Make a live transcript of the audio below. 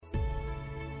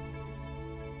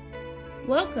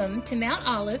Welcome to Mount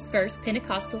Olive First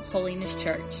Pentecostal Holiness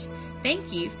Church.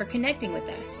 Thank you for connecting with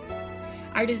us.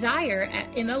 Our desire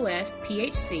at MOF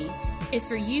PHC is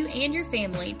for you and your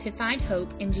family to find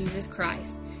hope in Jesus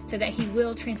Christ so that He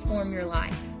will transform your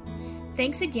life.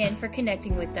 Thanks again for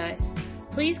connecting with us.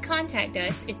 Please contact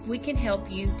us if we can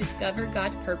help you discover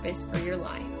God's purpose for your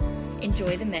life.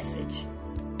 Enjoy the message.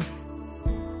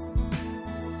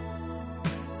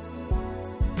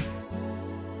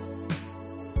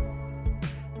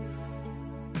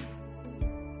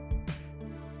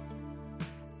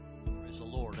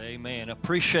 Amen.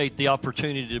 Appreciate the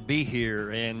opportunity to be here,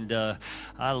 and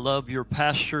I love your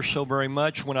pastor so very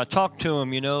much. When I talk to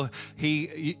him,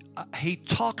 he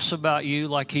talks about you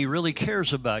like he really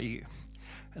cares about you.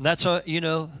 And that's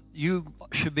you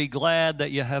should be glad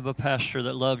that you have a pastor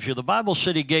that loves you. The Bible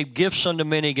said He gave gifts unto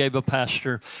men, He gave a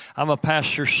pastor. I'm a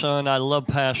pastor's son. I love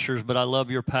pastors, but I love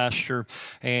your pastor.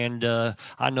 And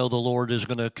I know the Lord is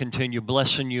going to continue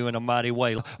blessing you in a mighty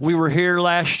way. We were here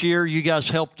last year. You guys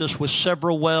helped us with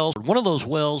several wells. One of those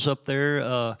wells up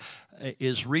there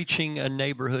is reaching a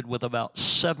neighborhood with about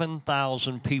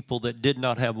 7,000 people that did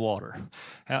not have water.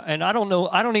 And I don't know,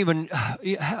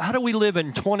 how do we live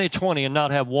in 2020 and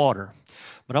not have water?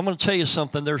 But I'm going to tell you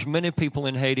something. There's many people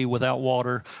in Haiti without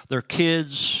water. Their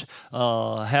kids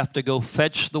have to go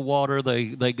fetch the water.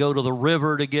 They go to the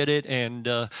river to get it. And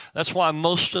that's why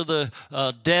most of the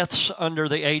deaths under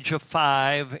the age of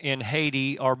 5 in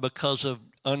Haiti are because of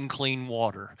unclean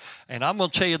water. And I'm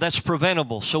going to tell you that's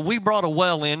preventable. So we brought a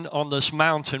well in on this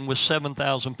mountain with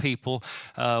 7,000 people.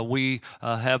 We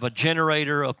have a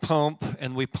generator, a pump,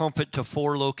 and we pump it to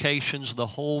 4 locations. The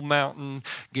whole mountain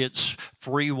gets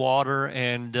free water.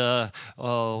 And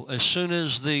as soon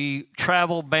as the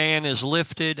travel ban is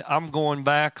lifted, I'm going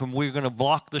back and we're going to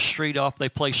block the street off. They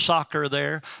play soccer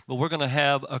there, but we're going to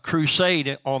have a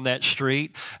crusade on that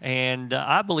street. And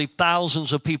I believe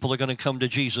thousands of people are going to come to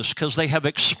Jesus because they have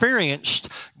experienced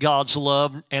God's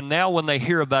love, and now when they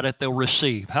hear about it, they'll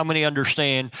receive. How many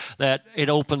understand that it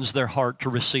opens their heart to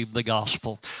receive the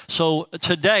gospel? So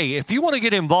today, if you want to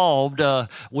get involved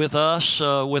with us,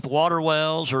 with water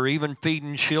wells, or even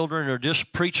feeding children, or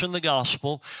just preaching the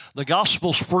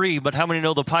gospel's free, but how many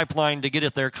know the pipeline to get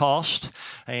it there cost?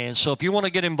 And so if you want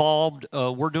to get involved,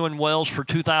 we're doing wells for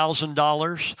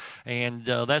 $2,000, and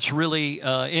that's really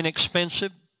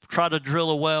inexpensive. Try to drill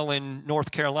a well in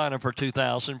North Carolina for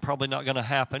 $2,000. Probably not going to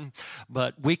happen,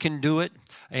 but we can do it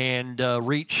and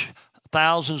reach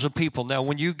thousands of people. Now,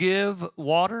 when you give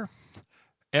water,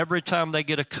 every time they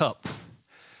get a cup,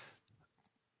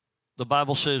 the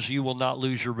Bible says you will not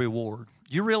lose your reward.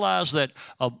 You realize that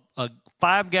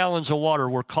 5 gallons of water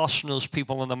were costing those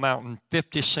people on the mountain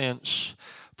 50 cents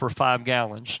for 5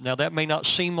 gallons. Now, that may not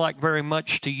seem like very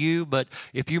much to you, but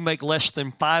if you make less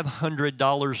than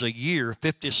 $500 a year,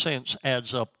 50 cents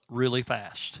adds up really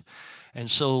fast. And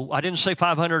so I didn't say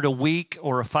 500 a week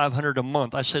or 500 a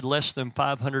month. I said less than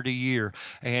 500 a year.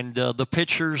 And the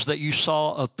pictures that you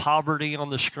saw of poverty on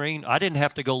the screen, I didn't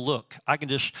have to go look. I can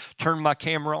just turn my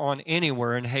camera on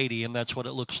anywhere in Haiti, and that's what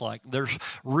it looks like. There's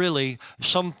really,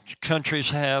 some countries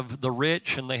have the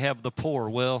rich and they have the poor.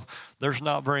 Well, there's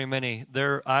not very many.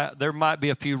 There might be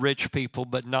a few rich people,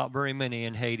 but not very many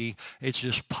in Haiti. It's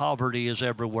just poverty is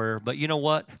everywhere. But you know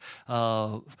what?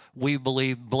 We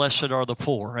believe blessed are the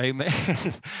poor. Amen.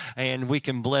 And we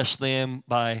can bless them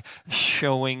by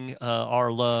showing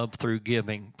our love through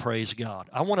giving. Praise God.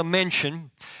 I want to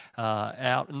mention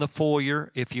out in the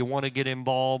foyer, if you want to get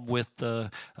involved with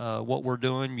what we're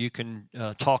doing, you can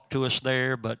talk to us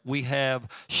there. But we have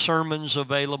sermons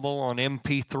available on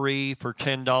MP3 for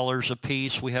 $10 a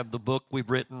piece. We have the book we've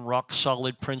written, Rock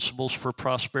Solid Principles for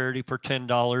Prosperity, for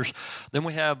 $10. Then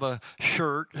we have a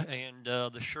shirt, and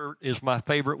the shirt is my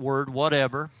favorite word,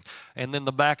 whatever. And then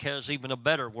the back has even a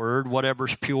better word,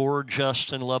 whatever's pure,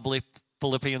 just, and lovely.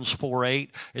 Philippians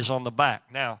 4:8 is on the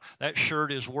back. Now, that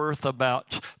shirt is worth about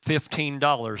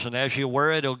 $15, and as you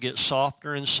wear it, it'll get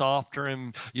softer and softer,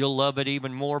 and you'll love it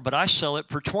even more, but I sell it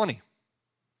for $20.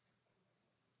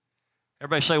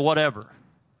 Everybody say whatever.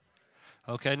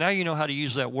 Okay, now you know how to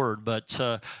use that word, but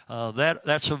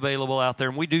that's available out there,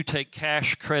 and we do take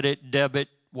cash, credit, debit,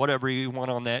 whatever you want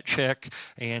on that check,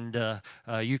 and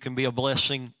you can be a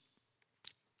blessing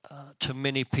to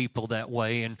many people that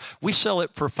way. And we sell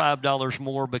it for $5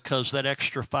 more because that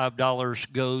extra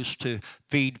 $5 goes to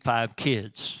feed 5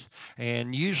 kids.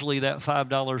 And usually that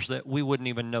 $5 that we wouldn't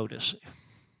even notice.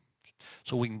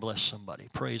 So we can bless somebody.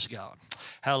 Praise God.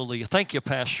 Hallelujah. Thank you,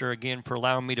 Pastor, again for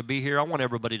allowing me to be here. I want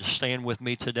everybody to stand with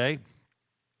me today.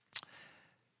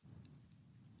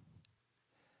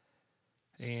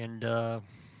 And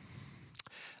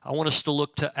I want us to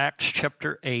look to Acts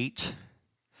chapter 8,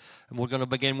 and we're going to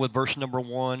begin with verse number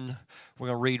 1. We're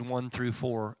going to read 1 through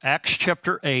 4. Acts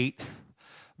chapter 8,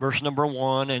 verse number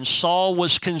 1, and Saul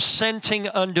was consenting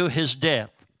unto his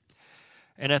death.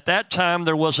 And at that time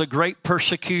there was a great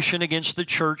persecution against the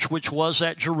church which was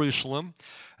at Jerusalem,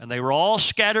 and they were all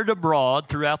scattered abroad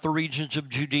throughout the regions of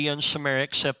Judea and Samaria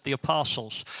except the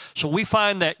apostles. So we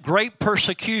find that great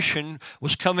persecution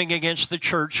was coming against the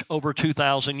church over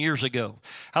 2,000 years ago.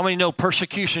 How many know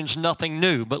persecution's nothing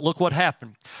new? But look what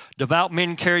happened. Devout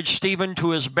men carried Stephen to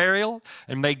his burial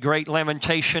and made great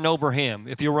lamentation over him.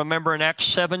 If you remember in Acts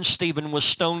 7, Stephen was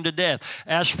stoned to death.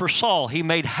 As for Saul, he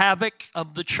made havoc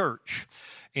of the church,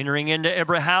 entering into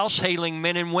every house, hailing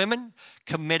men and women,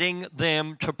 committing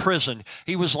them to prison.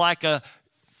 He was like a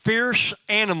fierce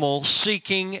animal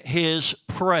seeking his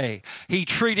prey. He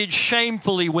treated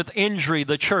shamefully with injury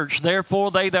the church. Therefore,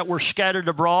 they that were scattered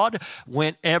abroad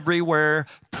went everywhere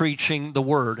preaching the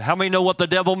word. How many know what the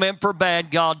devil meant for bad,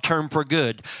 God turned for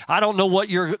good? I don't know what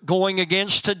you're going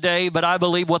against today, but I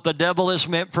believe what the devil has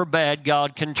meant for bad,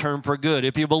 God can turn for good.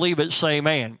 If you believe it, say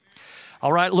amen.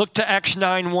 All right, look to Acts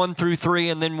 9, 1 through 3,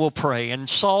 and then we'll pray. And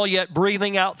Saul, yet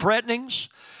breathing out threatenings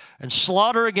and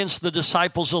slaughter against the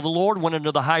disciples of the Lord, went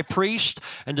unto the high priest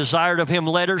and desired of him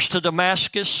letters to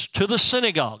Damascus, to the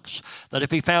synagogues, that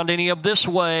if he found any of this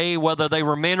way, whether they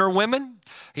were men or women,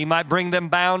 he might bring them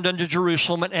bound unto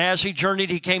Jerusalem. And as he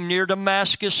journeyed, he came near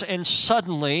Damascus, and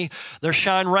suddenly there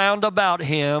shined round about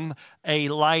him a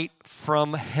light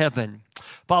from heaven.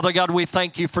 Father God, we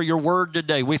thank you for your word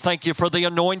today. We thank you for the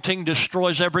anointing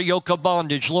destroys every yoke of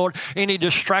bondage. Lord, any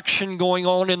distraction going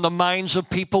on in the minds of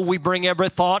people, we bring every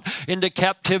thought into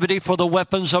captivity, for the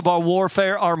weapons of our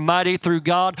warfare are mighty through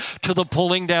God to the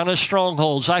pulling down of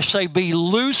strongholds. I say be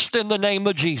loosed in the name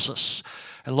of Jesus.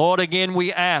 And Lord, again,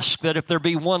 we ask that if there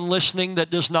be one listening that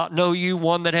does not know you,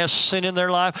 one that has sin in their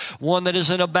life, one that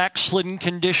is in a backslidden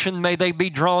condition, may they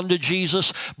be drawn to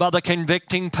Jesus by the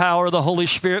convicting power of the Holy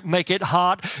Spirit. Make it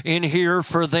hot in here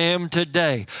for them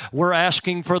today. We're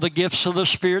asking for the gifts of the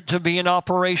Spirit to be in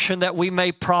operation that we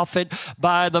may profit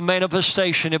by the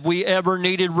manifestation. If we ever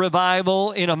needed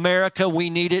revival in America, we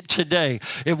need it today.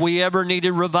 If we ever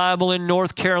needed revival in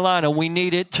North Carolina, we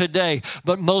need it today.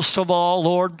 But most of all,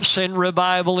 Lord, send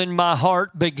revival in my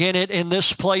heart. Begin it in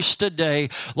this place today.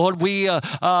 Lord, we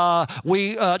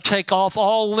take off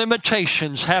all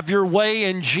limitations. Have your way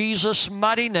in Jesus'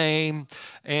 mighty name.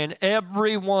 And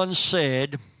everyone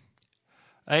said,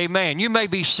 amen. You may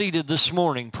be seated this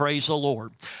morning. Praise the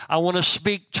Lord. I want to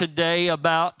speak today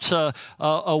about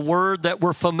a word that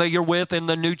we're familiar with in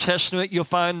the New Testament. You'll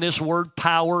find this word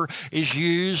power is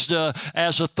used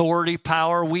as authority,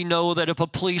 power. We know that if a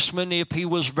policeman, if he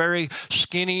was very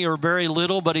skinny or very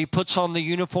little, but he puts on the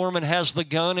uniform and has the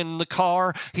gun in the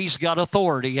car, he's got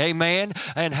authority. Amen.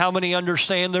 And how many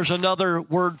understand there's another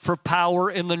word for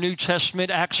power in the New Testament?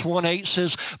 Acts 1:8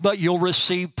 says, but you'll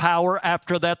receive power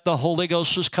after that the Holy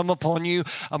Ghost has come upon you,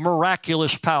 a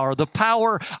miraculous power. The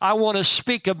power I want to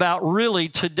speak about really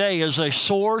today is a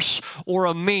source or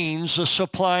a means of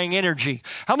supplying energy.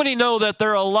 How many know that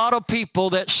there are a lot of people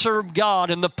that served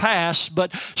God in the past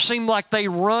but seem like they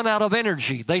run out of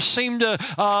energy? They seem to,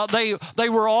 they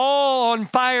were all on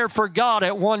fire for God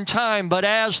at one time, but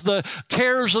as the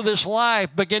cares of this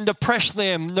life begin to press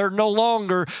them, they're no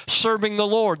longer serving the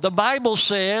Lord. The Bible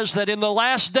says that in the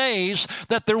last days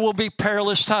that there will be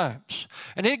perilous times.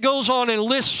 And it goes on and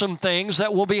lists some things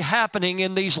that will be happening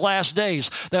in these last days.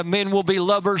 That men will be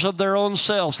lovers of their own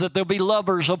selves. That they'll be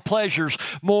lovers of pleasures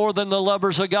more than the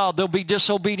lovers of God. They'll be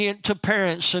disobedient to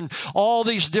parents. And all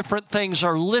these different things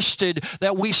are listed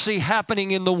that we see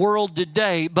happening in the world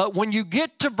today. But when you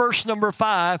get to verse number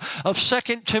 5 of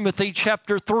 2 Timothy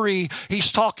chapter 3,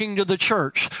 he's talking to the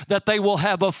church. That they will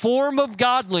have a form of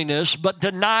godliness but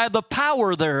deny the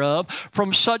power thereof.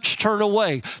 From such turn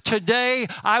away. Today,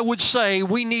 I would say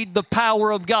we need the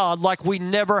power of God like we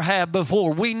never have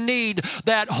before. We need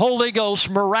that Holy Ghost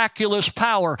miraculous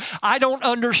power. I don't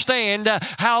understand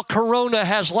how Corona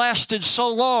has lasted so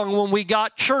long when we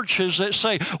got churches that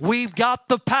say, we've got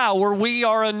the power, we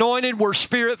are anointed, we're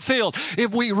Spirit-filled.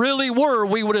 If we really were,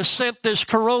 we would have sent this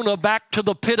Corona back to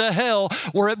the pit of hell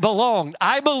where it belonged.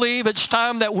 I believe it's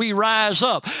time that we rise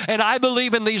up. And I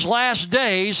believe in these last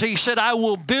days, he said, I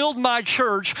will build my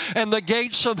church and the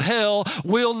gates of hell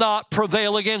will not prevail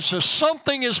prevail against us.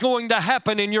 Something is going to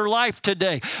happen in your life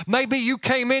today. Maybe you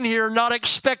came in here not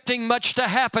expecting much to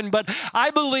happen, but I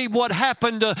believe what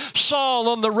happened to Saul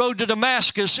on the road to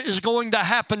Damascus is going to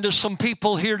happen to some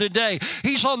people here today.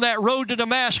 He's on that road to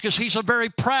Damascus. He's a very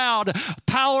proud,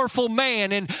 powerful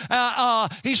man, and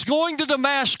he's going to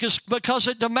Damascus because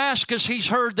at Damascus he's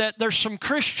heard that there's some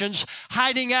Christians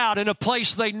hiding out in a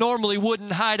place they normally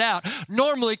wouldn't hide out.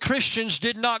 Normally Christians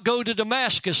did not go to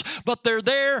Damascus, but they're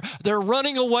there, they're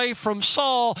running away from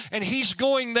Saul, and he's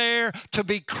going there to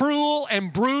be cruel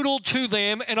and brutal to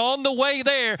them. And on the way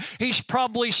there, he's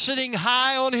probably sitting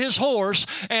high on his horse,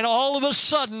 and all of a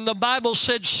sudden, the Bible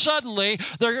said suddenly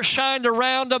there shined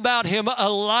around about him a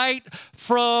light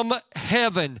from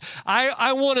heaven.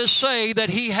 I want to say that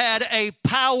he had a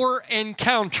power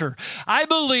encounter. I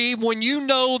believe when you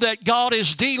know that God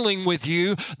is dealing with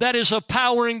you, that is a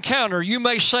power encounter. You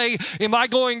may say, am I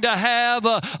going to have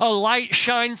a light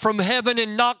shine from heaven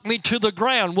and knock me to the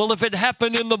ground? Well, if it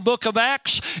happened in the book of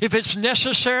Acts, if it's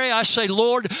necessary, I say,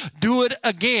 Lord, do it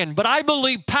again. But I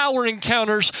believe power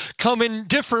encounters come in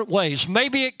different ways.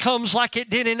 Maybe it comes like it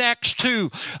did in Acts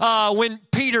 2 when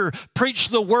Peter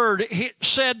preached the word. He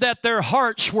said that their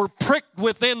hearts were pricked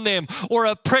within them, or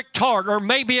a pricked heart. Or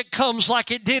maybe it comes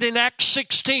like it did in Acts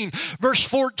 16, verse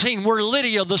 14, where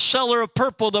Lydia, the seller of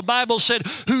purple, the Bible said,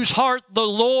 whose heart the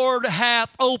Lord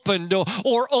hath opened,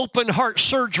 or open heart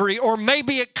surgery. Or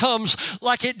maybe it comes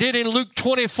like it did in Luke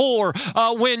 24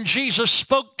 when Jesus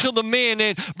spoke to the men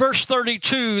in verse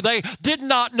 32. They did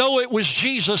not know it was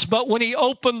Jesus, but when he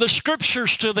opened the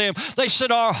scriptures to them, they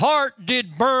said, our heart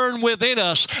did burn within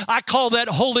us. I call that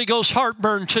Holy Ghost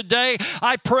heartburn today.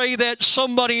 I pray that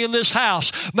somebody in this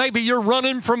house, maybe you're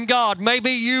running from God.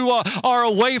 Maybe you are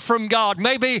away from God.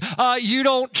 Maybe you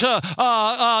don't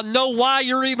know why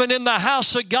you're even in the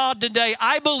house of God today.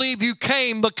 I believe you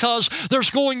came because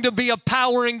there's going to be a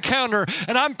power encounter.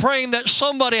 And I'm praying that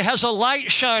somebody has a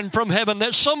light shine from heaven,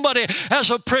 that somebody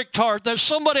has a pricked heart, that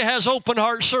somebody has open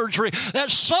heart surgery, that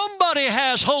somebody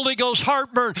has Holy Ghost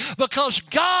heartburn, because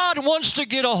God wants to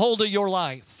get a hold of your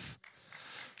life.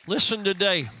 Listen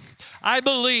today. I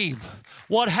believe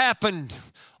what happened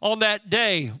on that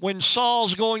day when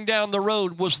Saul's going down the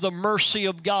road was the mercy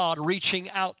of God reaching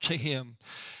out to him.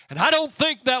 And I don't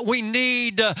think that we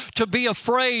need to be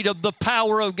afraid of the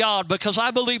power of God, because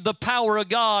I believe the power of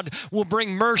God will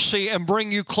bring mercy and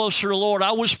bring you closer to the Lord.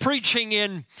 I was preaching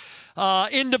in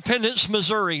Independence,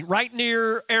 Missouri, right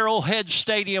near Arrowhead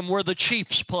Stadium where the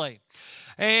Chiefs play.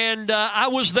 And I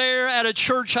was there at a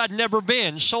church I'd never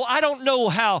been. So I don't know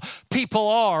how people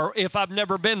are if I've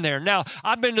never been there. Now,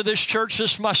 I've been to this church.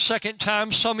 This is my second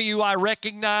time. Some of you I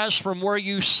recognize from where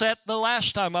you sat the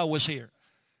last time I was here.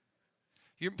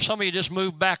 Some of you just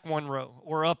moved back one row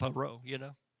or up a row, you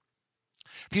know.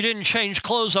 If you didn't change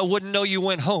clothes, I wouldn't know you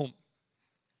went home.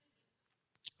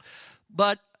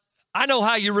 But I know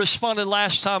how you responded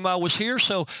last time I was here,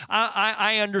 so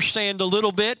I understand a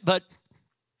little bit, but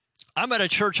I'm at a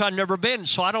church I've never been,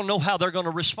 so I don't know how they're going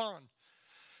to respond.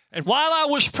 And while I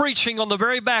was preaching, on the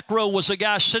very back row was a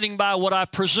guy sitting by what I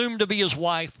presume to be his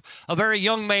wife, a very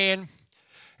young man.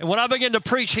 And when I began to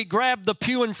preach, he grabbed the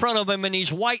pew in front of him, and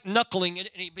he's white-knuckling it,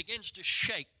 and he begins to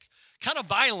shake, kind of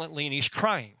violently, and he's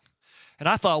crying. And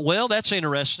I thought, well, that's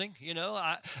interesting. You know,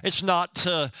 I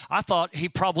thought he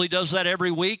probably does that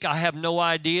every week. I have no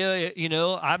idea. You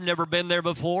know, I've never been there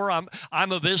before. I'm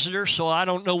a visitor, so I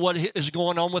don't know what is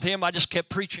going on with him. I just kept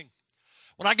preaching.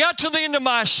 When I got to the end of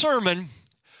my sermon,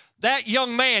 that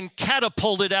young man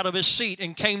catapulted out of his seat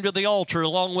and came to the altar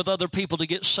along with other people to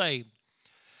get saved.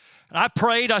 And I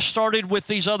prayed. I started with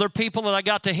these other people, and I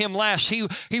got to him last.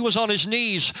 He was on his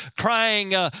knees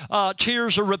crying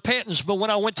tears of repentance. But when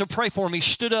I went to pray for him, he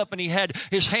stood up and he had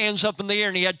his hands up in the air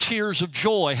and he had tears of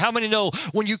joy. How many know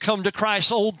when you come to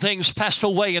Christ, old things pass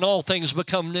away and all things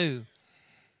become new?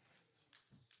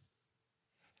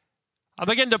 I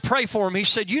began to pray for him. He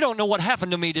said, "You don't know what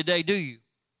happened to me today, do you?"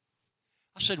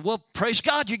 I said, "Well, praise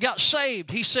God, you got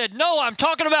saved." He said, "No, I'm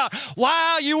talking about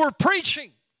while you were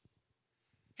preaching."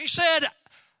 He said,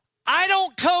 "I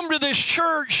don't come to this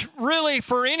church really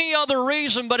for any other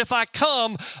reason, but if I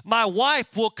come, my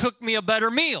wife will cook me a better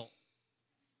meal."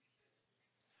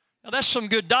 Now, that's some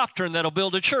good doctrine that'll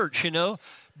build a church, you know.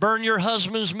 Burn your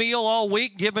husband's meal all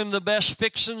week, give him the best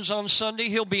fixings on Sunday,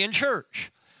 he'll be in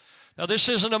church. Now, this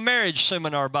isn't a marriage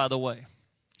seminar, by the way.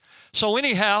 So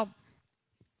anyhow,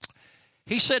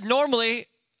 he said, normally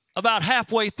about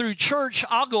halfway through church,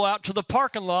 I'll go out to the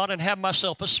parking lot and have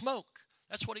myself a smoke.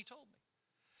 That's what he told me.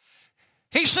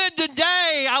 He said,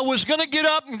 today I was going to get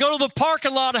up and go to the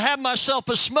parking lot and have myself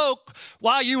a smoke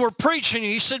while you were preaching.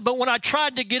 He said, but when I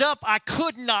tried to get up, I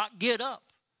could not get up.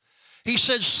 He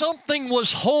said, something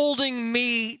was holding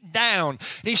me down.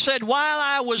 He said, while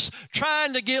I was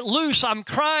trying to get loose, I'm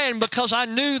crying because I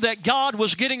knew that God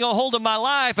was getting a hold of my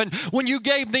life. And when you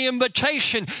gave the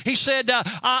invitation, he said,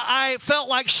 I felt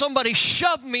like somebody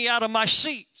shoved me out of my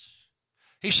seat.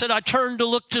 He said, I turned to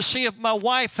look to see if my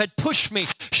wife had pushed me.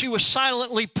 She was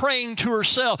silently praying to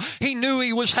herself. He knew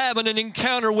he was having an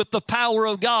encounter with the power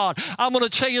of God. I'm going to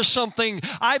tell you something.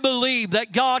 I believe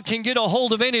that God can get a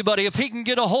hold of anybody. If he can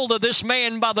get a hold of this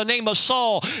man by the name of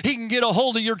Saul, he can get a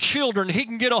hold of your children. He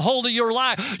can get a hold of your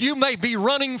life. You may be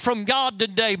running from God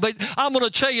today, but I'm going to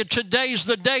tell you, today's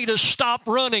the day to stop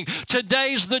running.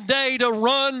 Today's the day to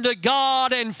run to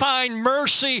God and find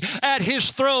mercy at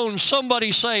his throne.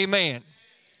 Somebody say amen.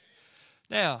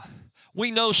 Now, we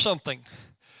know something.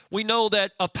 We know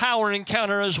that a power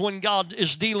encounter is when God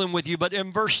is dealing with you. But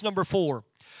in verse number 4, it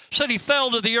said he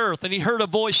fell to the earth, and he heard a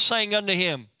voice saying unto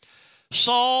him,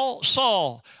 Saul,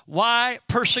 Saul, why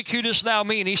persecutest thou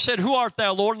me? And he said, who art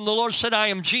thou, Lord? And the Lord said, I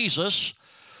am Jesus,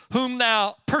 whom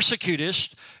thou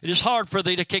persecutest. It is hard for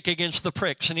thee to kick against the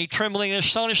pricks. And he, trembling and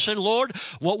astonished, said, Lord,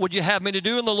 what would you have me to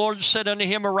do? And the Lord said unto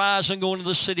him, arise and go into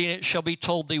the city, and it shall be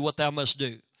told thee what thou must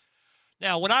do.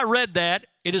 Now, when I read that,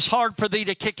 it is hard for thee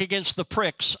to kick against the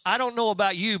pricks. I don't know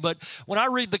about you, but when I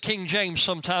read the King James,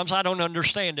 sometimes I don't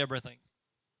understand everything.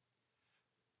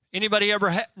 Anybody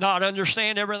ever not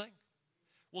understand everything?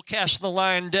 We'll cast the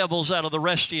lying devils out of the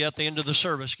rest of you at the end of the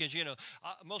service, because, you know,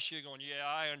 most of you are going, yeah,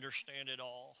 I understand it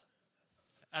all.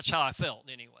 That's how I felt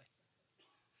anyway.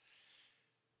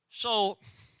 So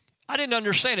I didn't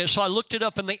understand it, so I looked it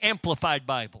up in the Amplified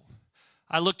Bible.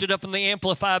 I looked it up in the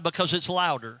Amplified because it's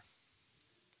louder.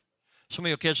 Some of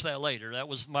you will catch that later. That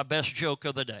was my best joke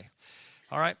of the day.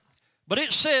 All right? But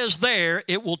it says there,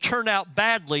 it will turn out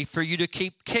badly for you to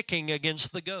keep kicking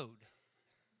against the goad.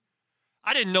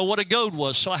 I didn't know what a goad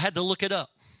was, so I had to look it up.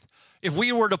 If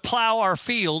we were to plow our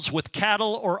fields with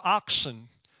cattle or oxen,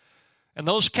 and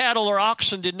those cattle or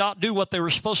oxen did not do what they were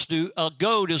supposed to do, a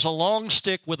goad is a long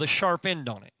stick with a sharp end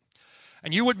on it.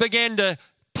 And you would begin to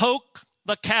poke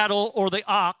the cattle or the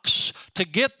ox to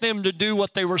get them to do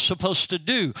what they were supposed to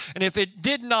do. And if it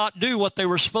did not do what they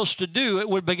were supposed to do, it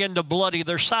would begin to bloody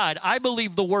their side. I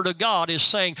believe the Word of God is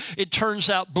saying it turns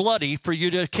out bloody for you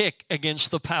to kick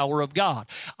against the power of God.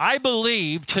 I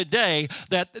believe today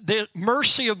that the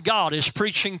mercy of God is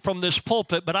preaching from this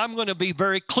pulpit, but I'm going to be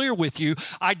very clear with you.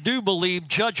 I do believe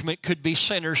judgment could be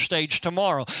center stage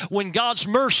tomorrow. When God's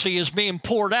mercy is being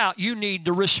poured out, you need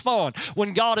to respond.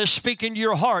 When God is speaking to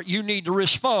your heart, you need to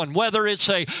respond. Whether it's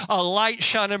a light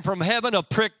shining from heaven, a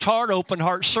pricked heart, open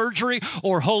heart surgery,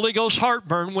 or Holy Ghost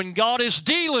heartburn, when God is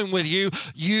dealing with you,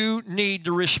 you need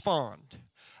to respond.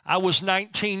 I was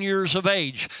 19 years of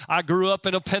age. I grew up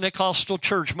in a Pentecostal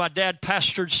church. My dad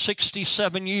pastored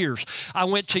 67 years. I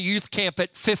went to youth camp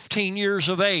at 15 years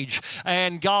of age,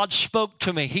 and God spoke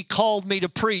to me. He called me to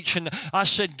preach, and I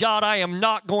said, God, I am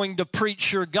not going to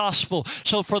preach your gospel.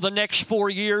 So for the next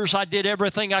 4 years, I did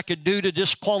everything I could do to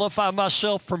disqualify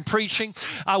myself from preaching.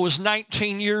 I was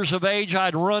 19 years of age.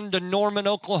 I'd run to Norman,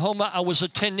 Oklahoma. I was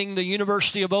attending the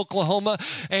University of Oklahoma,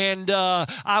 and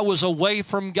I was away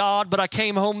from God, but I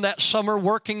came home that summer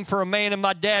working for a man in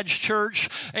my dad's church,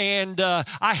 and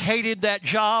I hated that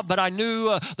job, but I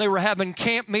knew they were having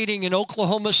camp meeting in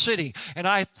Oklahoma City, and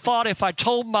I thought if I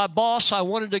told my boss I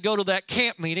wanted to go to that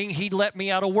camp meeting, he'd let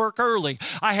me out of work early.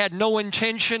 I had no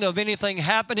intention of anything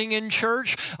happening in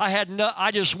church.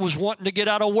 I just was wanting to get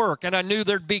out of work, and I knew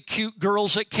there'd be cute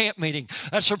girls at camp meeting.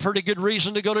 That's a pretty good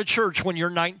reason to go to church when you're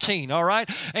 19, all right?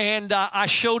 And I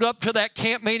showed up to that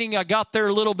camp meeting. I got there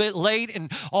a little bit late,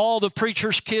 and all the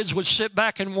preachers' kids would sit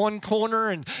back in one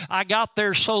corner, and I got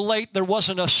there so late there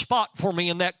wasn't a spot for me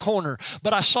in that corner.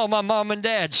 But I saw my mom and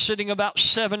dad sitting about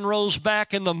 7 rows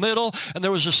back in the middle, and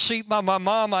there was a seat by my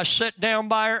mom. I sat down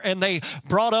by her, and they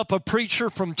brought up a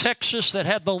preacher from Texas that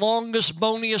had the longest,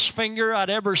 boniest finger I'd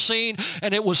ever seen,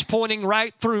 and it was pointing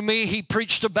right through me. He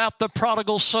preached about the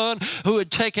prodigal son who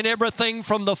had taken everything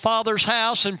from the Father's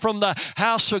house and from the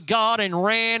house of God and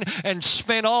ran and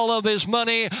spent all of his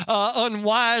money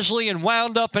unwisely and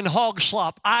wound up in hog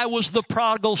slop. I was the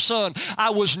prodigal son.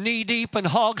 I was knee deep in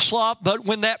hog slop, but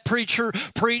when that preacher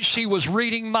preached, he was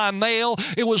reading my mail.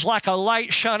 It was like a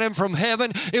light shining from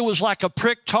heaven. It was like a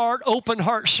pricked heart, open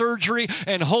heart surgery,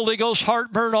 and Holy Ghost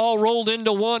heartburn all rolled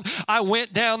into one. I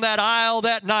went down that aisle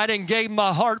that night and gave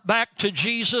my heart back to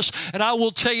Jesus, and I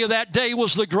will tell you that day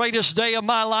was the greatest day of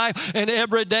my life, and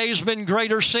every day's been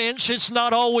greater since. It's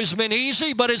not always been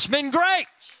easy, but it's been great.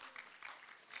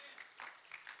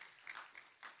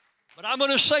 But I'm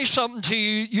going to say something to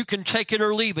you. You can take it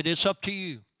or leave it. It's up to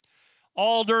you.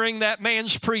 All during that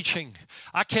man's preaching,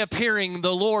 I kept hearing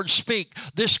the Lord speak,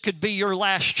 this could be your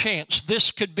last chance.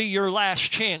 This could be your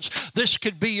last chance. This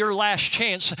could be your last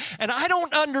chance. And I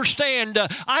don't understand.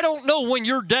 I don't know when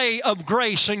your day of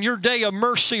grace and your day of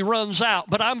mercy runs out.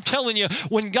 But I'm telling you,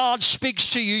 when God speaks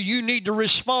to you, you need to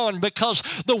respond, because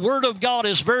the Word of God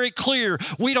is very clear.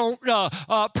 We don't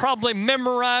probably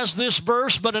memorize this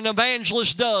verse, but an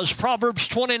evangelist does. Proverbs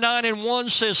 29:1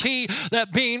 says, he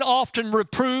that being often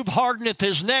reproved hardeneth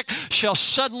his neck shall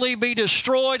suddenly be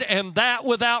destroyed, and that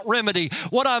without remedy.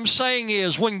 What I'm saying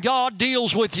is, when God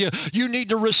deals with you, you need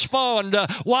to respond.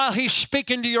 While He's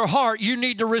speaking to your heart, you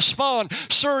need to respond.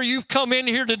 Sir, you've come in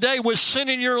here today with sin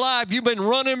in your life. You've been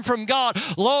running from God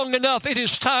long enough. It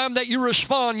is time that you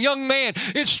respond. Young man,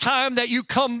 it's time that you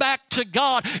come back to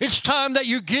God. It's time that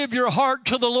you give your heart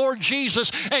to the Lord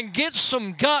Jesus and get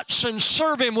some guts and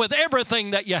serve Him with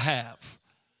everything that you have.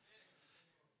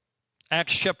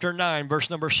 Acts chapter 9, verse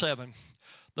number 7.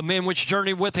 The men which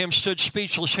journeyed with him stood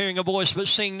speechless, hearing a voice, but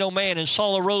seeing no man. And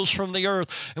Saul arose from the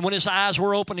earth, and when his eyes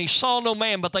were opened, he saw no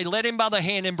man, but they led him by the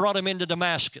hand and brought him into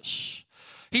Damascus.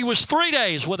 He was 3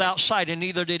 days without sight, and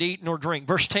neither did eat nor drink.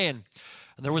 Verse 10.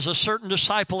 And there was a certain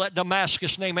disciple at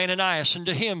Damascus named Ananias, and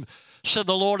to him said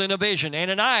the Lord in a vision,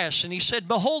 Ananias. And he said,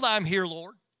 Behold, I am here,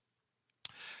 Lord.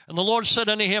 And the Lord said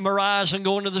unto him, Arise and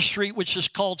go into the street which is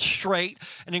called Straight,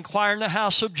 and inquire in the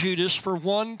house of Judas for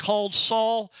one called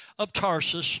Saul of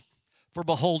Tarsus, for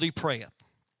behold, he prayeth.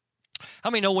 How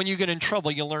many know when you get in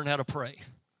trouble, you learn how to pray?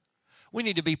 We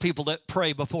need to be people that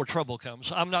pray before trouble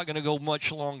comes. I'm not going to go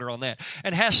much longer on that.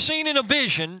 And has seen in a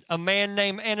vision a man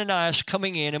named Ananias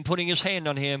coming in and putting his hand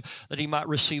on him that he might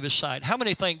receive his sight. How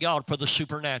many thank God for the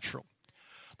supernatural?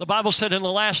 The Bible said, in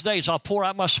the last days, I'll pour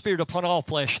out my spirit upon all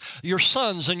flesh. Your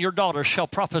sons and your daughters shall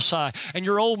prophesy, and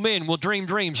your old men will dream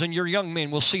dreams, and your young men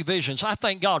will see visions. I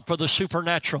thank God for the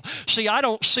supernatural. See, I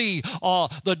don't see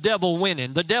the devil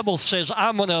winning. The devil says,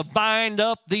 I'm going to bind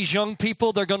up these young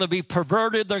people. They're going to be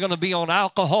perverted. They're going to be on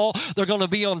alcohol. They're going to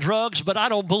be on drugs. But I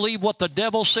don't believe what the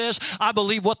devil says. I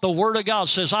believe what the Word of God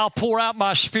says. I'll pour out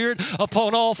my spirit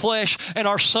upon all flesh, and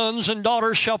our sons and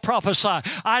daughters shall prophesy.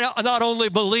 I not only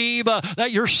believe that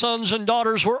your sons and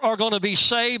daughters are going to be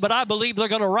saved, but I believe they're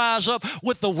going to rise up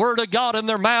with the Word of God in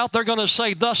their mouth. They're going to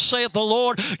say, Thus saith the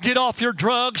Lord, get off your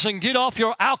drugs and get off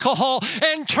your alcohol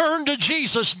and turn to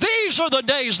Jesus. These are the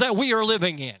days that we are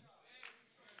living in.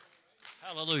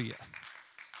 Hallelujah.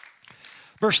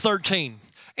 Verse 13,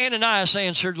 Ananias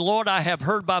answered, Lord, I have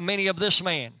heard by many of this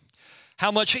man,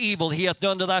 how much evil he hath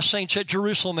done to thy saints at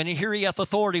Jerusalem, and here he hath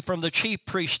authority from the chief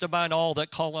priest to bind all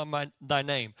that call on thy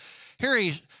name. Here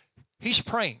he's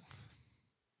praying.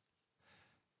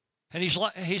 And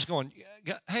he's going,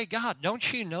 hey, God,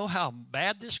 don't you know how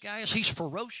bad this guy is? He's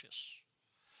ferocious.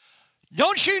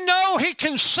 Don't you know he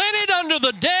consented unto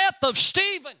the death of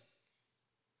Stephen?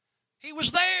 He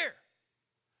was there.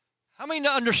 How many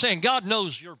understand God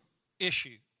knows your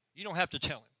issue? You don't have to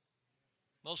tell him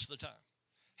most of the time.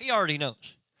 He already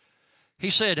knows. He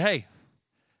said, hey,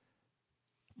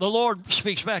 the Lord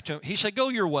speaks back to him. He said, go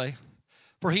your way.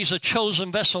 For he's a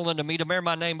chosen vessel unto me to bear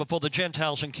my name before the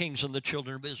Gentiles and kings and the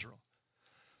children of Israel.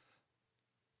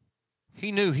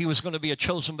 He knew he was going to be a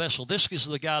chosen vessel. This is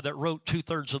the guy that wrote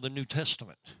 2/3 of the New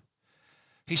Testament.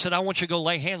 He said, I want you to go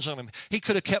lay hands on him. He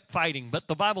could have kept fighting, but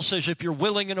the Bible says if you're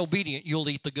willing and obedient, you'll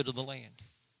eat the good of the land.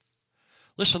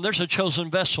 Listen, there's a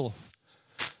chosen vessel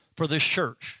for this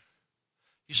church.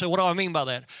 You say, what do I mean by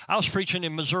that? I was preaching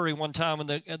in Missouri one time, and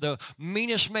the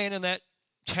meanest man in that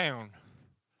town,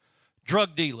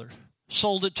 drug dealer,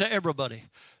 sold it to everybody,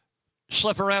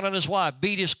 slept around on his wife,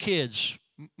 beat his kids,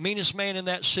 meanest man in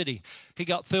that city. He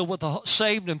got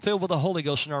saved and filled with the Holy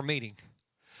Ghost in our meeting.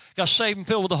 Got saved and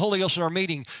filled with the Holy Ghost in our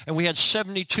meeting, and we had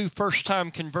 72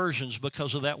 first-time conversions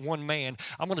because of that one man.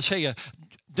 I'm going to tell you,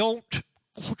 don't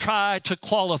try to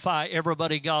qualify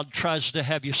everybody God tries to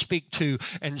have you speak to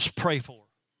and pray for.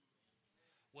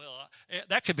 Well,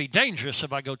 that could be dangerous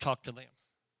if I go talk to them.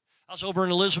 I was over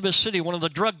in Elizabeth City. One of the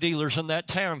drug dealers in that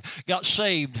town got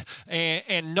saved,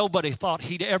 and nobody thought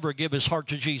he'd ever give his heart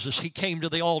to Jesus. He came to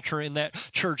the altar in that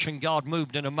church, and God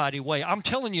moved in a mighty way. I'm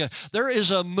telling you, there is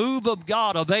a move of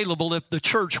God available if the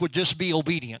church would just be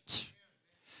obedient.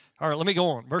 All right, let me go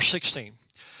on. Verse 16.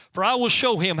 For I will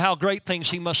show him how great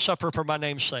things he must suffer for my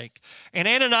name's sake. And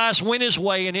Ananias went his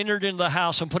way and entered into the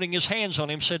house, and putting his hands on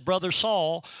him, said, Brother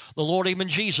Saul, the Lord, even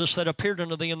Jesus, that appeared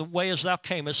unto thee in the way as thou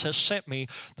camest, has sent me,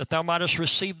 that thou mightest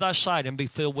receive thy sight and be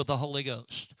filled with the Holy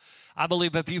Ghost. I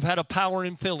believe if you've had a power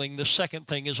infilling, the second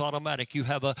thing is automatic. You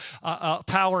have a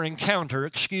power encounter,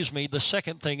 the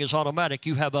second thing is automatic.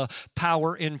 You have a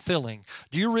power infilling.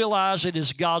 Do you realize it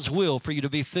is God's will for you to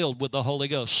be filled with the Holy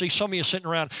Ghost? See, some of you sitting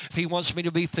around, if He wants me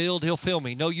to be filled, He'll fill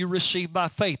me. No, you receive by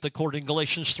faith, according to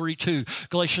Galatians 3:2.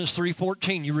 Galatians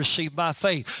 3:14, you receive by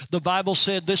faith. The Bible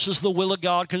said, this is the will of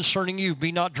God concerning you.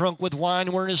 Be not drunk with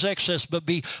wine wherein is excess, but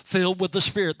be filled with the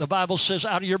Spirit. The Bible says,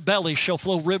 out of your belly shall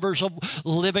flow rivers of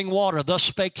living water. Thus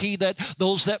spake He that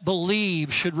those that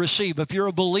believe should receive. If you're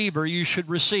a believer, you should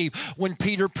receive. When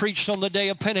Peter preached on the day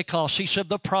of Pentecost, he said,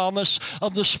 the promise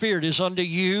of the Spirit is unto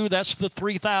you. That's the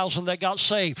 3,000 that got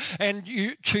saved. And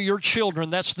to your children,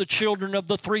 that's the children of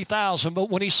the 3,000. But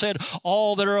when he said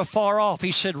all that are afar off,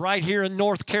 he said right here in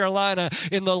North Carolina,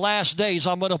 in the last days,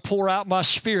 I'm going to pour out my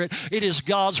Spirit. It is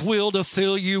God's will to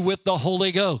fill you with the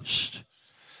Holy Ghost.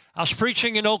 I was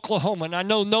preaching in Oklahoma, and I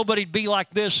know nobody'd be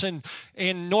like this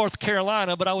in North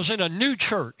Carolina, but I was in a new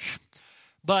church.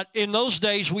 But in those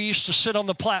days, we used to sit on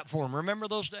the platform. Remember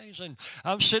those days? And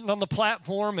I'm sitting on the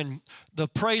platform, and the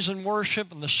praise and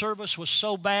worship and the service was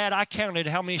so bad, I counted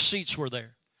how many seats were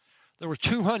there. There were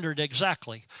 200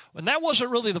 exactly. And that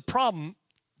wasn't really the problem,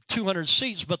 200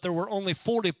 seats, but there were only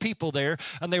 40 people there,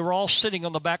 and they were all sitting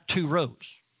on the back 2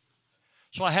 rows.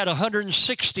 So I had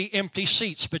 160 empty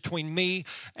seats between me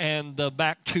and the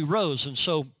back 2 rows. And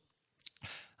so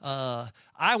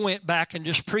I went back and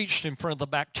just preached in front of the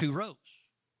back 2 rows.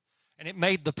 And it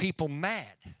made the people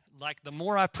mad. Like the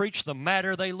more I preached, the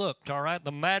madder they looked, all right?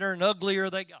 The madder and uglier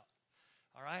they got,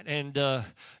 all right? And,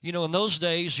 in those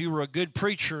days, you were a good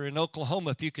preacher in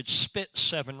Oklahoma if you could spit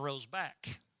 7 rows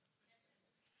back.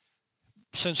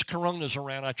 Since Corona's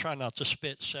around, I try not to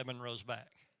spit 7 rows back.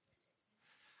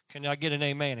 Can I get an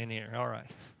amen in here? All right.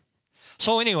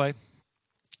 So anyway,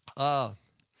 I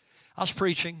was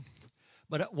preaching,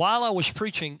 but while I was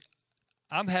preaching,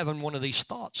 I'm having one of these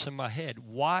thoughts in my head.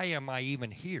 Why am I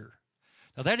even here?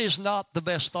 Now, that is not the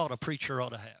best thought a preacher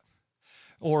ought to have.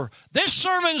 Or, this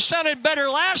sermon sounded better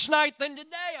last night than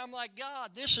today. I'm like,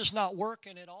 God, this is not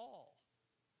working at all.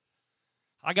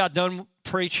 I got done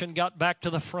preaching, got back to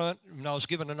the front, and I was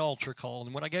given an altar call.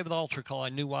 And when I gave the altar call, I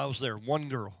knew why I was there. One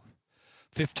girl.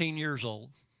 15 years old,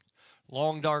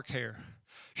 long dark hair.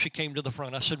 She came to the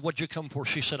front. I said, what'd you come for?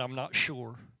 She said, I'm not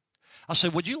sure. I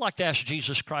said, would you like to ask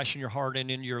Jesus Christ in your heart and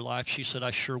in your life? She said,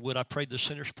 I sure would. I prayed the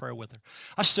sinner's prayer with her.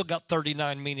 I still got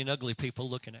 39 mean and ugly people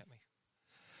looking at me.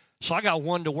 So I got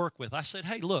one to work with. I said,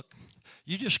 hey, look,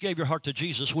 you just gave your heart to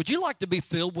Jesus. Would you like to be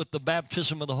filled with the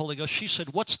baptism of the Holy Ghost? She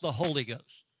said, what's the Holy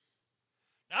Ghost?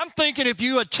 I'm thinking if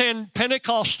you attend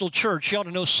Pentecostal church, you ought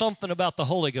to know something about the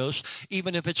Holy Ghost,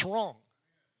 even if it's wrong.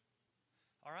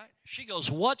 All right. She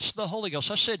goes, what's the Holy Ghost?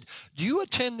 I said, do you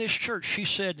attend this church? She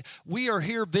said, we are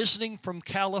here visiting from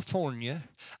California.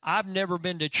 I've never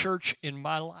been to church in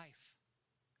my life.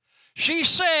 She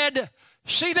said,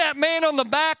 see that man on the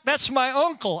back? That's my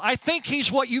uncle. I think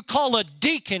he's what you call a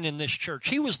deacon in this church.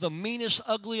 He was the meanest,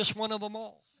 ugliest one of them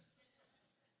all.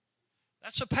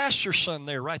 That's a pastor's son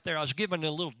there, right there. I was giving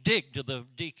a little dig to the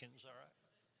deacons, all right?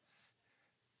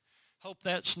 Hope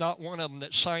that's not one of them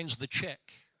that signs the check.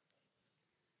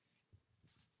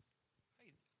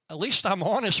 At least I'm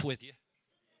honest with you.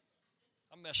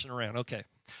 I'm messing around. Okay.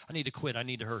 I need to quit. I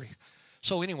need to hurry.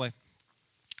 So anyway,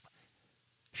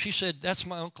 she said, that's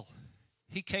my uncle.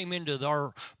 He came into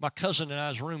my cousin and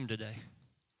I's room today.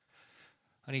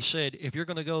 And he said, if you're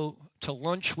going to go to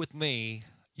lunch with me,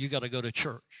 you got to go to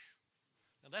church.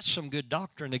 Now that's some good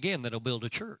doctrine, again, that'll build a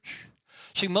church.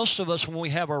 See, most of us, when we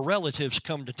have our relatives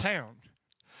come to town,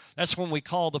 that's when we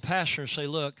call the pastor and say,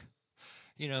 look,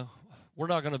 we're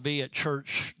not going to be at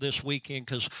church this weekend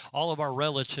because all of our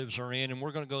relatives are in, and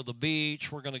we're going to go to the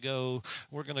beach. We're going to go,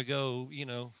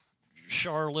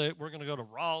 Charlotte. We're going to go to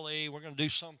Raleigh. We're going to do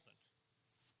something.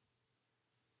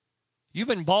 You've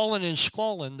been bawling and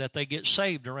squalling that they get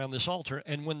saved around this altar,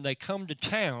 and when they come to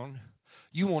town,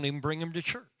 you won't even bring them to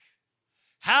church.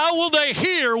 How will they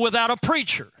hear without a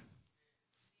preacher?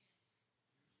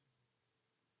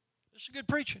 This is good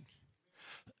preaching.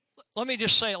 Let me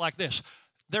just say it like this.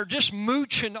 They're just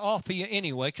mooching off of you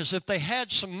anyway, because if they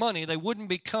had some money, they wouldn't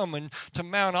be coming to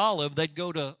Mount Olive. They'd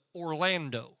go to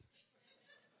Orlando.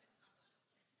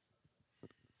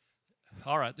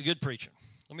 All right, the good preaching.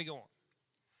 Let me go on.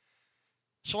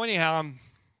 So anyhow,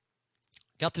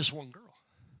 got this one girl.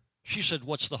 She said,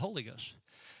 what's the Holy Ghost?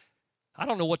 I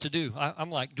don't know what to do.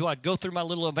 I'm like, do I go through my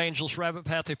little evangelist rabbit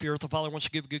path? If your earthly Father wants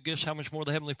to give good gifts, how much more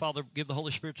the Heavenly Father give the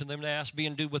Holy Spirit to them to ask, be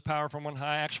endued with power from on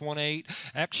high, Acts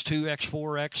 1:8, Acts 2, Acts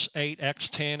 4, Acts 8, Acts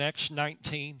 10, Acts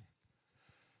 19.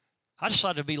 I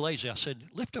decided to be lazy. I said,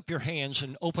 lift up your hands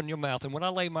and open your mouth. And when I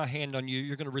lay my hand on you,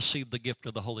 you're going to receive the gift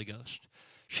of the Holy Ghost.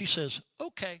 She says,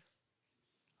 okay.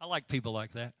 I like people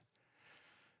like that.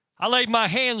 I laid my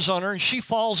hands on her and she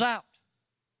falls out.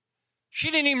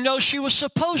 She didn't even know she was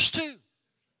supposed to.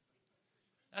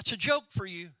 That's a joke for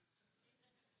you.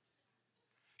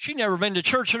 She'd never been to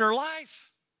church in her life.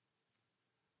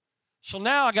 So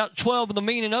now I got 12 of the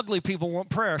mean and ugly people want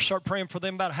prayer. I start praying for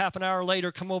them. About half an hour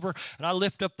later, come over, and I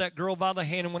lift up that girl by the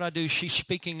hand, and when I do, she's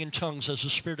speaking in tongues as the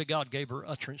Spirit of God gave her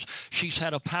utterance. She's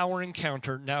had a power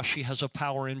encounter. Now she has a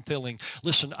power in filling.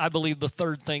 Listen, I believe the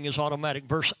third thing is automatic.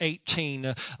 Verse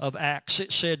 18 of Acts,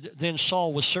 it said, then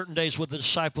Saul was certain days with the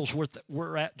disciples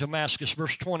were at Damascus.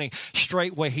 Verse 20,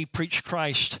 straightway he preached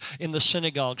Christ in the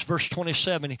synagogues. Verse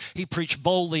 27, he preached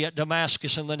boldly at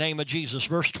Damascus in the name of Jesus.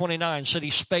 Verse 29 said he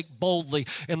spake boldly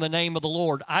in the name of the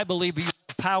Lord. I believe you have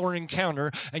a power encounter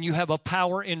and you have a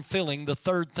power in filling. The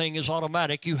third thing is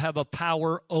automatic. You have a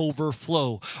power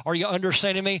overflow. Are you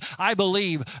understanding me? I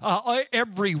believe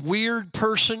every weird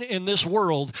person in this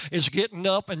world is getting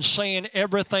up and saying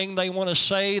everything they want to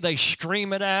say. They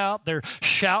scream it out. They're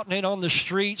shouting it on the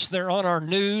streets. They're on our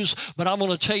news. But I'm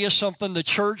going to tell you something. The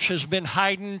church has been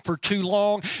hiding for too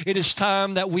long. It is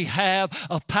time that we have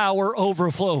a power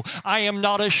overflow. I am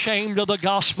not ashamed of the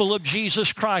gospel of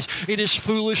Jesus Christ. It is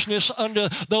foolishness unto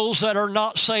those that are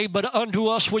not saved, but unto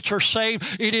us which are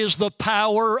saved, it is the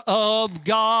power of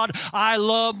God. I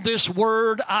love this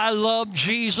word. I love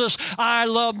Jesus. I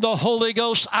love the Holy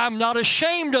Ghost. I'm not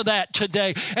ashamed of that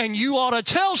today. And you ought to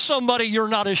tell somebody you're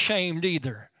not ashamed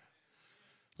either.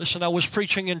 Listen, I was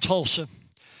preaching in Tulsa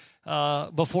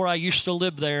before I used to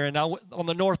live there, and on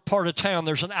the north part of town,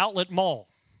 there's an outlet mall.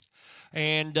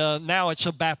 And now it's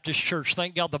a Baptist church.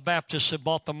 Thank God the Baptists have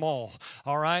bought the mall,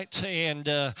 all right? And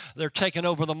they're taking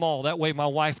over the mall. That way my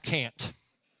wife can't.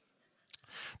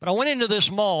 But I went into this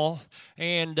mall,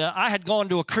 and I had gone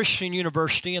to a Christian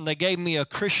university, and they gave me a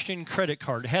Christian credit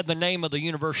card. It had the name of the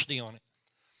university on it.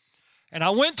 And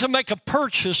I went to make a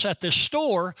purchase at this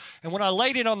store, and when I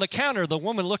laid it on the counter, the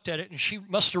woman looked at it, and she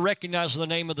must have recognized the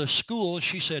name of the school, and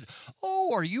she said,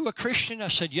 oh, are you a Christian? I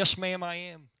said, yes, ma'am, I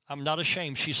am. I'm not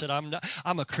ashamed. She said,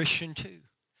 I'm a Christian too.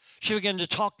 She began to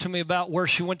talk to me about where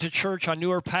she went to church. I knew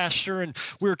her pastor, and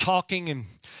we were talking, and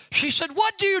she said,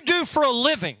 what do you do for a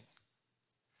living?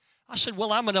 I said,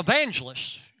 well, I'm an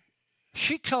evangelist.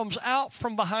 She comes out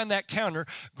from behind that counter,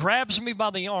 grabs me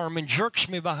by the arm, and jerks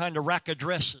me behind a rack of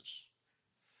dresses.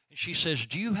 And she says,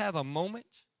 do you have a moment?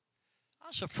 I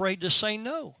was afraid to say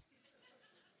no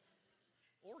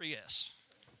or yes.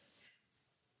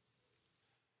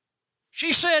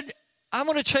 She said, I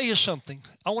want to tell you something.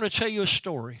 I want to tell you a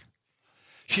story.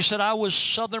 She said, I was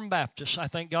Southern Baptist. I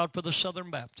thank God for the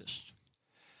Southern Baptist.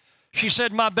 She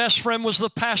said, my best friend was the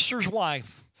pastor's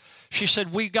wife. She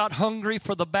said, we got hungry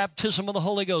for the baptism of the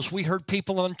Holy Ghost. We heard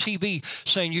people on TV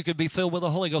saying you could be filled with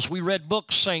the Holy Ghost. We read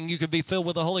books saying you could be filled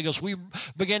with the Holy Ghost. We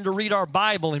began to read our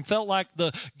Bible and felt like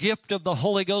the gift of the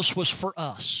Holy Ghost was for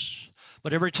us.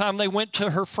 But every time they went to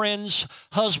her friend's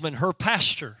husband, her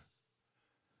pastor,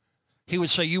 he would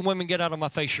say, you women, get out of my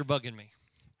face, you're bugging me.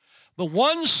 But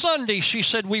one Sunday, she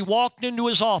said, we walked into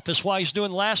his office while he's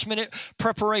doing last-minute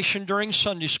preparation during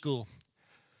Sunday school.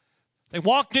 They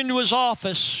walked into his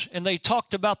office, and they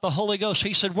talked about the Holy Ghost.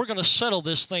 He said, we're going to settle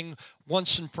this thing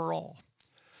once and for all.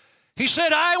 He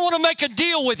said, I want to make a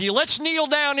deal with you. Let's kneel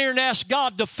down here and ask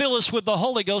God to fill us with the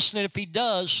Holy Ghost, and if he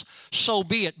does, so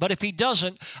be it. But if he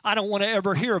doesn't, I don't want to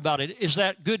ever hear about it. Is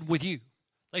that good with you?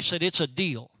 They said, it's a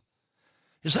deal.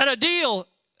 Is that a deal?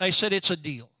 They said, it's a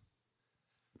deal.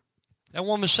 That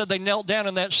woman said they knelt down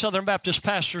in that Southern Baptist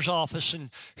pastor's office, and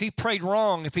he prayed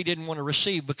wrong if he didn't want to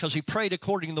receive, because he prayed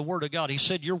according to the word of God. He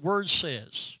said, your word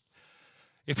says,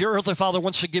 if your earthly father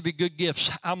wants to give you good gifts,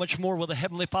 how much more will the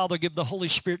heavenly Father give the Holy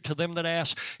Spirit to them that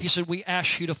ask? He said, we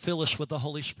ask you to fill us with the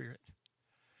Holy Spirit.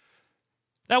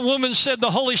 That woman said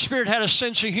the Holy Spirit had a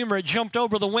sense of humor. It jumped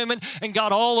over the women and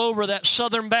got all over that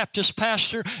Southern Baptist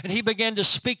pastor, and he began to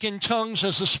speak in tongues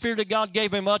as the Spirit of God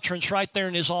gave him utterance right there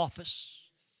in his office.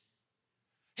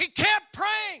 He kept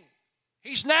praying.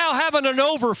 He's now having an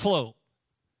overflow.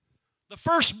 The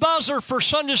first buzzer for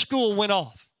Sunday school went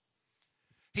off.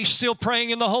 He's still praying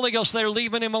in the Holy Ghost. They're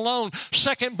leaving him alone.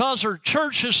 Second buzzer,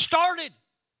 church has started.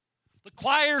 The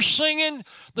choir's singing.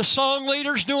 The song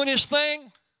leader's doing his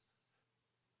thing.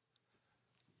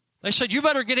 They said, you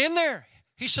better get in there.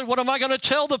 He said, what am I going to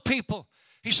tell the people?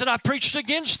 He said, I preached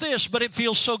against this, but it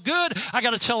feels so good. I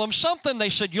got to tell them something. They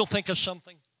said, you'll think of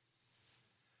something.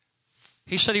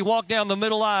 He said he walked down the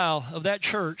middle aisle of that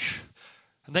church,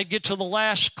 and they'd get to the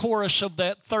last chorus of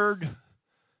that third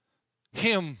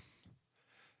hymn.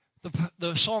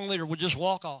 the song leader would just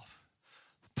walk off.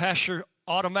 Pastor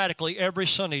automatically every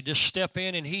Sunday just step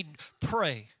in and he'd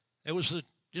pray. It was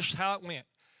just how it went.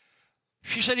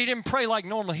 She said he didn't pray like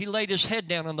normal. He laid his head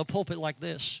down on the pulpit like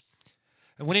this.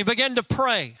 And when he began to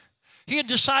pray, he had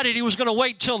decided he was going to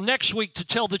wait till next week to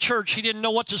tell the church. He didn't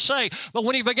know what to say. But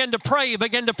when he began to pray, he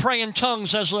began to pray in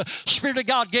tongues as the Spirit of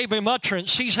God gave him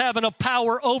utterance. He's having a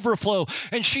power overflow.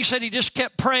 And she said he just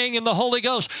kept praying in the Holy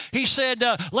Ghost. He said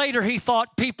later he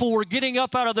thought people were getting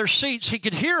up out of their seats. He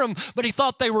could hear them, but he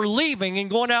thought they were leaving and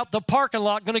going out the parking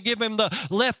lot, going to give him the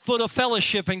left foot of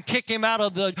fellowship and kick him out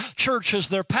of the church as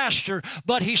their pastor.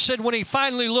 But he said when he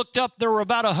finally looked up, there were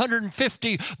about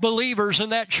 150 believers in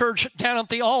that church down at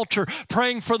the altar,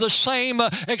 praying for the same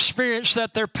experience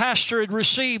that their pastor had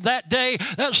received that day.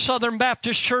 That Southern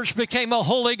Baptist Church became a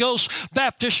Holy Ghost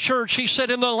Baptist church. He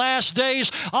said, in the last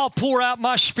days, I'll pour out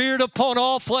my Spirit upon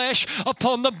all flesh,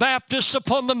 upon the Baptists,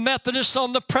 upon the Methodists,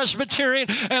 on the Presbyterian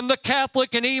and the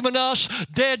Catholic, and even us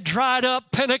dead, dried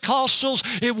up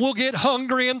Pentecostals. If we'll get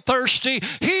hungry and thirsty,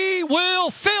 He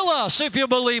will fill us. If you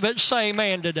believe it, say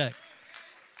amen today.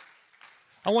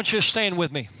 I want you to stand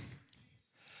with me.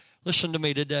 Listen to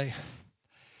me today.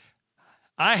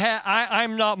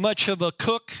 I'm not much of a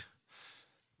cook.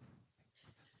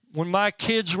 When my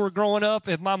kids were growing up,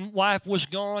 if my wife was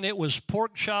gone, it was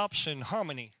pork chops and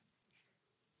hominy.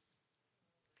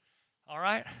 All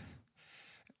right?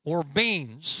 Or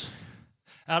beans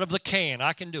out of the can.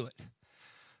 I can do it.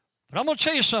 But I'm going to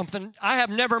tell you something. I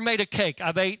have never made a cake.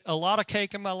 I've ate a lot of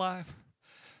cake in my life.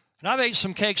 And I've ate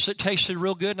some cakes that tasted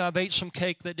real good, and I've ate some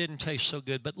cake that didn't taste so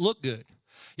good, but looked good.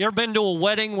 You ever been to a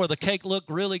wedding where the cake looked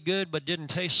really good but didn't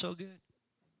taste so good?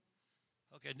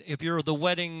 Okay, if you're the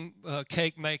wedding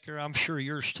cake maker, I'm sure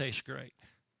yours tastes great.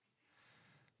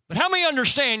 But how many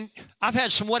understand, I've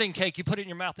had some wedding cake, you put it in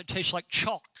your mouth, it tastes like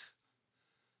chalk.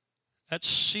 That's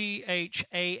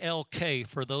C-H-A-L-K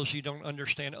for those of you who don't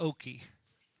understand Okie.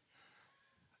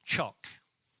 Chalk.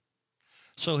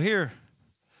 So here,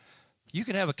 you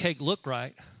can have a cake look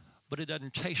right, but it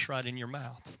doesn't taste right in your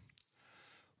mouth.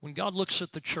 When God looks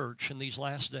at the church in these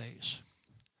last days,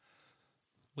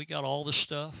 we got all the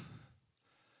stuff.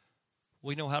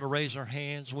 We know how to raise our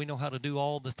hands. We know how to do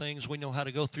all the things. We know how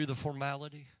to go through the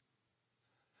formality.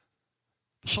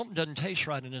 But something doesn't taste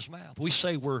right in His mouth. We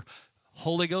say we're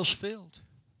Holy Ghost filled.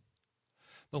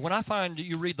 But when I find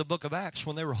you read the book of Acts,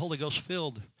 when they were Holy Ghost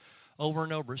filled, over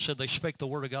and over, it said they spake the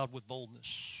word of God with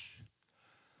boldness.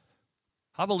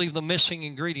 I believe the missing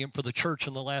ingredient for the church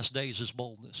in the last days is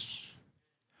boldness.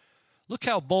 Look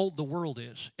how bold the world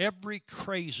is. Every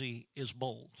crazy is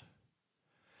bold.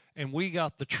 And we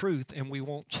got the truth and we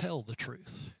won't tell the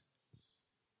truth.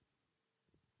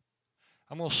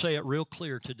 I'm going to say it real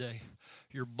clear today.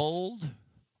 You're bold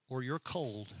or you're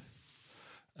cold,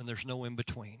 and there's no in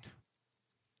between.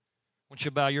 I want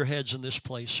you to bow your heads in this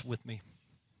place with me.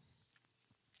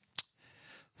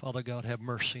 Father God, have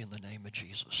mercy in the name of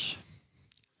Jesus.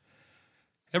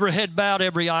 Every head bowed,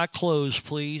 every eye closed,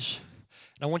 please.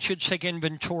 And I want you to take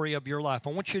inventory of your life.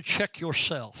 I want you to check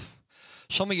yourself.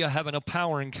 Some of you are having a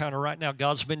power encounter right now.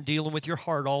 God's been dealing with your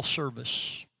heart all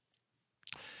service.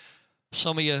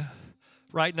 Some of you,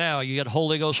 right now, you got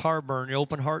Holy Ghost heartburn,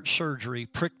 open heart surgery,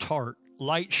 pricked heart,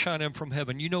 light shining from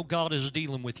heaven. You know God is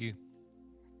dealing with you.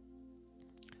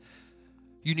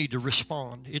 You need to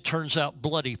respond. It turns out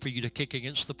bloody for you to kick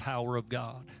against the power of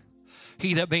God.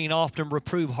 He that being often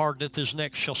reproved hardeneth his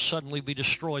neck shall suddenly be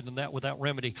destroyed, and that without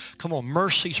remedy. Come on,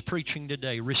 mercy's preaching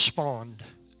today. Respond.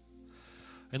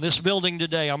 In this building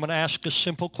today, I'm going to ask a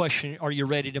simple question. Are you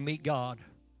ready to meet God?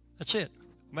 That's it.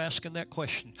 I'm asking that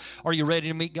question. Are you ready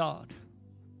to meet God?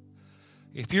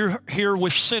 If you're here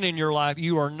with sin in your life,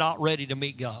 you are not ready to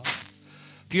meet God.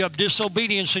 If you have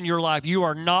disobedience in your life, you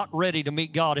are not ready to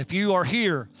meet God. If you are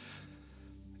here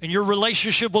and your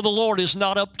relationship with the Lord is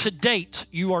not up to date,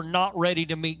 you are not ready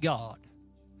to meet God.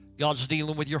 God's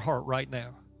dealing with your heart right now.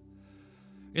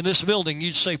 In this building,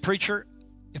 you'd say, preacher,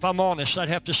 if I'm honest, I'd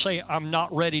have to say I'm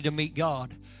not ready to meet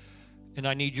God. And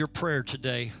I need your prayer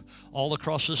today. All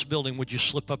across this building, would you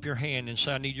slip up your hand and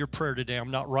say, I need your prayer today.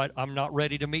 I'm not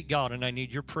ready to meet God, and I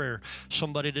need your prayer.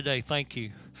 Somebody today, thank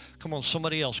you. Come on,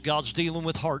 somebody else. God's dealing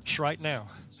with hearts right now.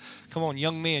 Come on,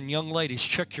 young men, young ladies,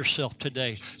 check yourself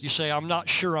today. You say, I'm not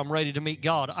sure I'm ready to meet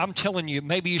God. I'm telling you,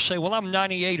 maybe you say, well, I'm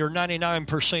 98 or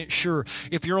 99% sure.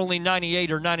 If you're only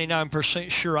 98 or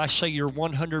 99% sure, I say you're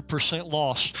 100%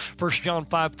 lost. 1 John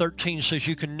 5:13 says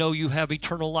you can know you have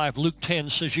eternal life. Luke 10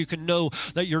 says you can know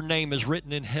that your name is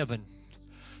written in heaven.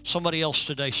 Somebody else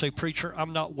today say, preacher,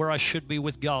 I'm not where I should be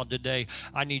with God today.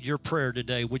 I need your prayer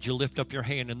today. Would you lift up your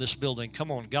hand in this building?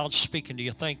 Come on, God's speaking to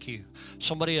you. Thank you.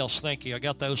 Somebody else, thank you. I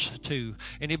got those too.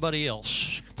 Anybody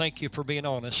else? Thank you for being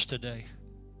honest today.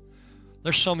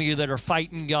 There's some of you that are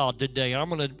fighting God today. I'm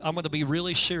gonna be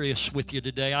really serious with you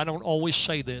today. I don't always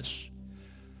say this.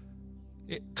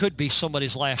 It could be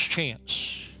somebody's last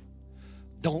chance.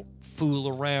 Don't fool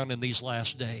around in these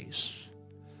last days.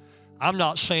 I'm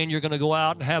not saying you're going to go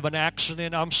out and have an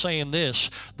accident. I'm saying this.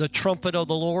 The trumpet of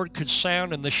the Lord could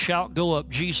sound and the shout go up.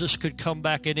 Jesus could come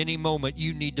back at any moment.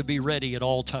 You need to be ready at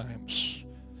all times.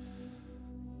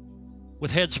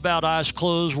 With heads bowed, eyes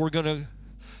closed, we're going to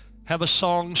have a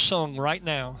song sung right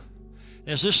now.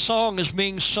 As this song is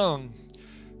being sung,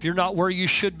 if you're not where you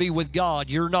should be with God,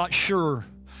 you're not sure.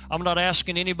 I'm not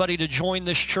asking anybody to join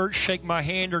this church, shake my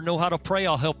hand, or know how to pray.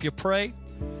 I'll help you pray.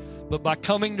 But by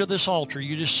coming to this altar,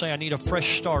 you just say, I need a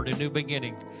fresh start, a new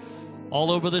beginning.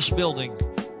 All over this building,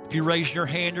 if you raised your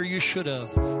hand or you should have,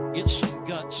 get some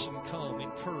guts and come.